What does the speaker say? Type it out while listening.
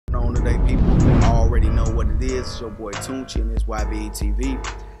already know what it is. It's your boy Tunchi and it's YBE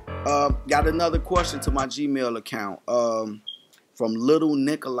Got another question to my Gmail account from Little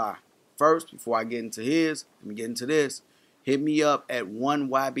Nikolai. First, before I get into his, let me get into this. Hit me up at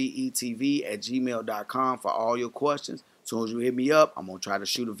 1ybetv@gmail.com for all your questions. As soon as you hit me up, I'm going to try to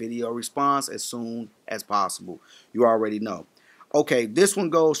shoot a video response as soon as possible. You already know. Okay, this one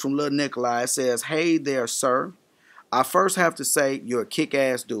goes from Little Nikolai. It says, "Hey there, sir. I first have to say you're a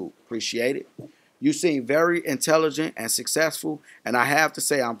kick-ass dude. Appreciate it. You seem very intelligent and successful, and I have to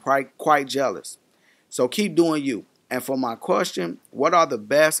say I'm quite jealous. So keep doing you. And for my question, what are the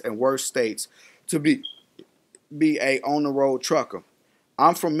best and worst states to be a on-the-road trucker?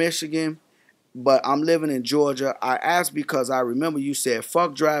 I'm from Michigan, but I'm living in Georgia. I asked because I remember you said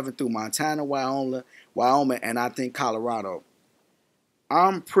fuck driving through Montana, Wyoming, and I think Colorado.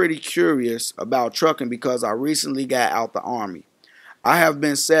 I'm pretty curious about trucking because I recently got out the Army. I have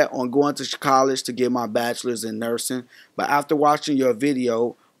been set on going to college to get my bachelor's in nursing, but after watching your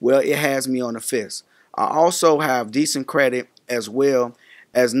video, well, it has me on the fence. I also have decent credit as well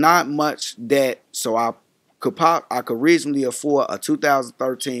as not much debt, so I could reasonably afford a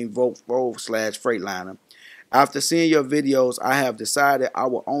 2013 Volvo/freightliner. After seeing your videos, I have decided I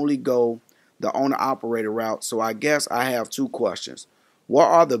will only go the owner-operator route, so I guess I have two questions. What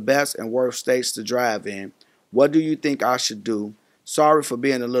are the best and worst states to drive in? What do you think I should do? Sorry for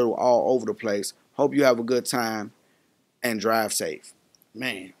being a little all over the place. Hope you have a good time and drive safe."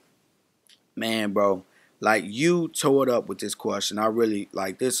 Man, bro, like you tore it up with this question. I really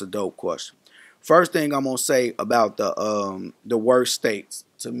like this. A dope question. First thing I'm gonna say about the worst states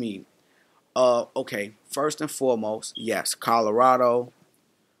to me. Okay, first and foremost, yes, Colorado,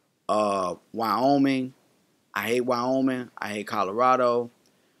 Wyoming. I hate Wyoming. I hate Colorado.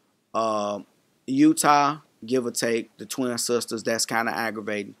 Utah, give or take, the Twin Sisters, that's kind of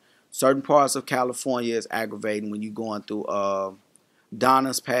aggravating. Certain parts of California is aggravating when you're going through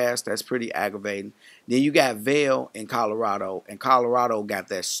Donna's Pass. That's pretty aggravating. Then you got Vail in Colorado, and Colorado got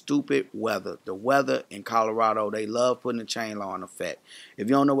that stupid weather. The weather in Colorado, they love putting the chain law in effect. If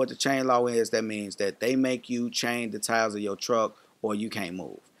you don't know what the chain law is, that means that they make you chain the tires of your truck or you can't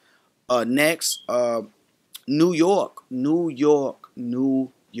move. Next, New York.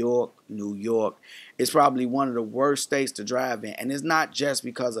 It's probably one of the worst states to drive in. And it's not just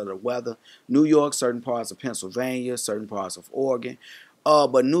because of the weather. New York, certain parts of Pennsylvania, certain parts of Oregon.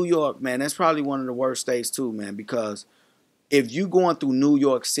 But New York, man, that's probably one of the worst states too, man, because if you going through New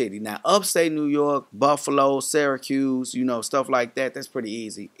York City, now upstate New York, Buffalo, Syracuse, stuff like that, that's pretty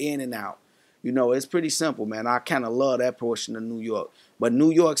easy. In and out. It's pretty simple, man. I kind of love that portion of New York. But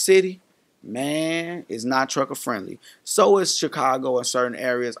New York City, man, it's not trucker friendly. So is Chicago in certain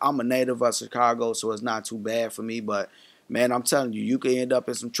areas. I'm a native of Chicago, so it's not too bad for me. But, man, I'm telling you, you could end up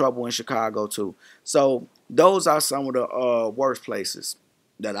in some trouble in Chicago too. So those are some of the worst places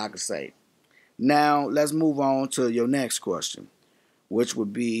that I could say. Now, let's move on to your next question, which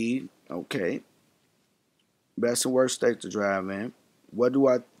would be, okay, best and worst state to drive in. What do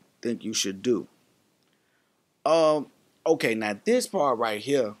I think you should do? Okay, now this part right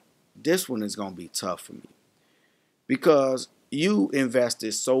here, this one is going to be tough for me because you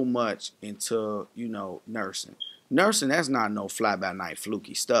invested so much into, nursing. Nursing, that's not no fly-by-night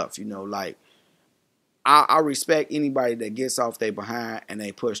fluky stuff, like I respect anybody that gets off their behind and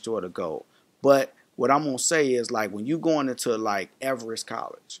they push toward a goal. But what I'm going to say is, like, when you going into, like, Everest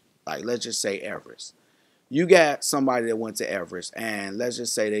College, like, let's just say Everest, you got somebody that went to Everest and let's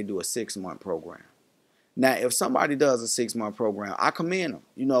just say they do a 6-month program. Now, if somebody does a 6-month program, I commend them.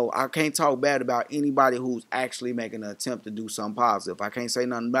 I can't talk bad about anybody who's actually making an attempt to do something positive. I can't say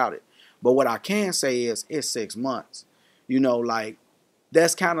nothing about it. But what I can say is it's 6 months. Like,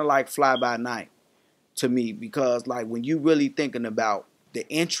 that's kind of like fly-by-night to me because, like, when you really thinking about the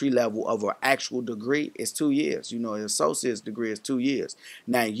entry level of an actual degree, it's 2 years. An associate's degree is 2 years.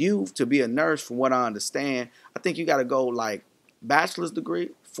 Now, to be a nurse, from what I understand, I think you got to go, like, bachelor's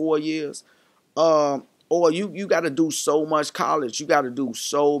degree, 4 years. Or you got to do so much college. You got to do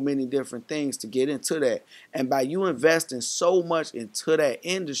so many different things to get into that. And by you investing so much into that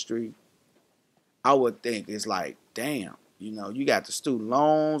industry, I would think it's like, damn, you got the student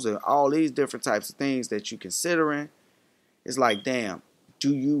loans and all these different types of things that you're considering. It's like, damn,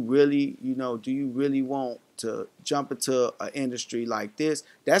 do you really want to jump into an industry like this?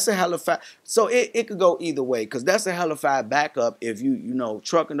 That's a hell of a so it could go either way because that's a hell of a backup. If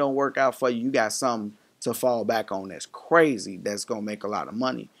trucking don't work out for you, you got something to fall back on that's crazy, that's going to make a lot of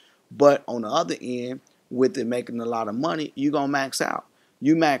money. But on the other end, with it making a lot of money, you're going to max out.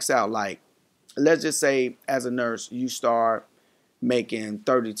 You max out, like, let's just say as a nurse, you start making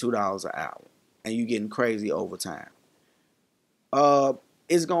 $32 an hour. and you getting crazy overtime.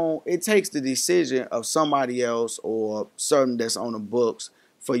 It takes the decision of somebody else or something that's on the books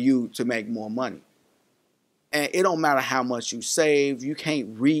for you to make more money. And it don't matter how much you save, you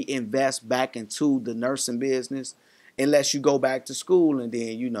can't reinvest back into the nursing business unless you go back to school, and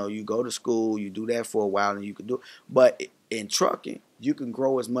then you go to school, you do that for a while, and you can do. But in trucking, you can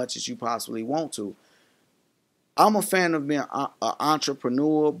grow as much as you possibly want to. I'm a fan of being an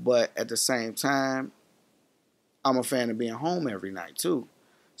entrepreneur, but at the same time, I'm a fan of being home every night too.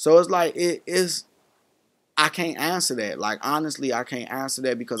 So it's like I can't answer that. Like, honestly, I can't answer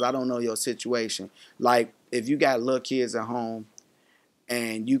that because I don't know your situation. Like, if you got little kids at home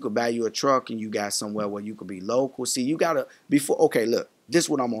and you could buy you a truck and you got somewhere where you could be local. See, you got to, okay, look, this is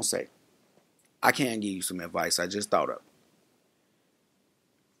what I'm going to say. I can't give you some advice. I just thought of.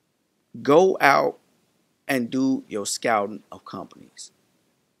 Go out and do your scouting of companies.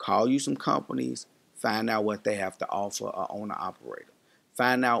 Call you some companies. Find out what they have to offer an owner-operator.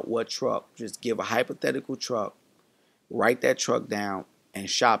 Find out what truck. Just give a hypothetical truck. Write that truck down and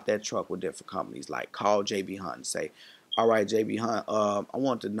shop that truck with different companies. Like, call JB Hunt and say, all right, JB Hunt, I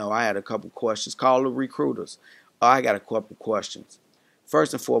want to know, I had a couple questions. Call the recruiters. I got a couple questions.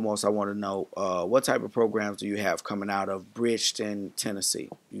 First and foremost, I want to know what type of programs do you have coming out of Bridgeton, Tennessee,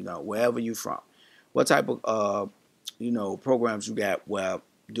 wherever you're from. What type of, programs you got? Well,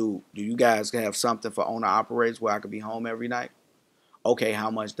 do you guys have something for owner-operators where I could be home every night? Okay, how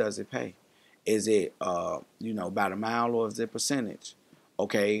much does it pay? Is it, about a mile, or is it percentage?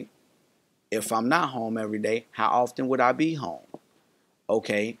 Okay, if I'm not home every day, how often would I be home?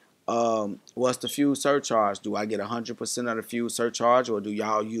 Okay, what's the fuel surcharge? Do I get 100% of the fuel surcharge, or do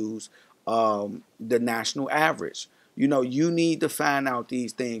y'all use the national average? You need to find out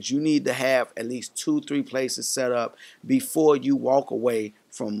these things. You need to have at least 2-3 places set up before you walk away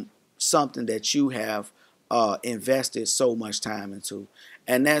from something that you have invested so much time into.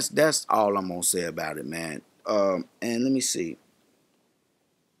 And that's all I'm gonna say about it, man. And let me see.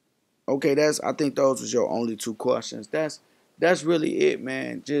 Okay, I think those was your only 2 questions. That's really it,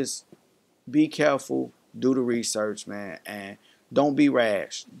 man. Just be careful, do the research, man, and don't be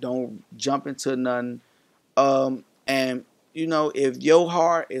rash. Don't jump into nothing. And if your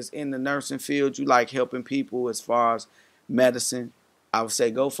heart is in the nursing field, you like helping people as far as medicine, I would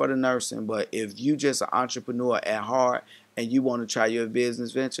say go for the nursing. But if you just an entrepreneur at heart and you want to try your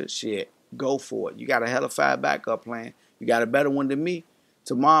business venture, shit, go for it. You got a hell of a backup plan. You got a better one than me.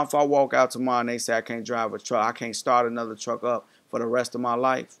 Tomorrow, if I walk out tomorrow and they say I can't drive a truck, I can't start another truck up for the rest of my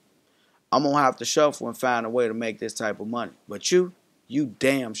life, I'm going to have to shuffle and find a way to make this type of money. But you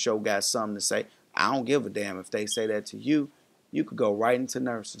damn sure got something to say. I don't give a damn if they say that to you. You could go right into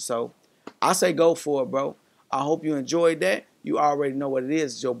nursing. So I say go for it, bro. I hope you enjoyed that. You already know what it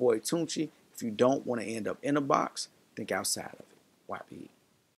is. It's your boy Tunchi. If you don't want to end up in a box, think outside of it. YP.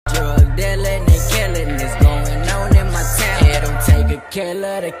 Drug dealing and killing is going on in my town. It don't take a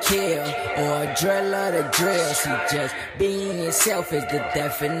killer to kill or a driller to drill. See, just being yourself is the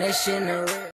definition of real.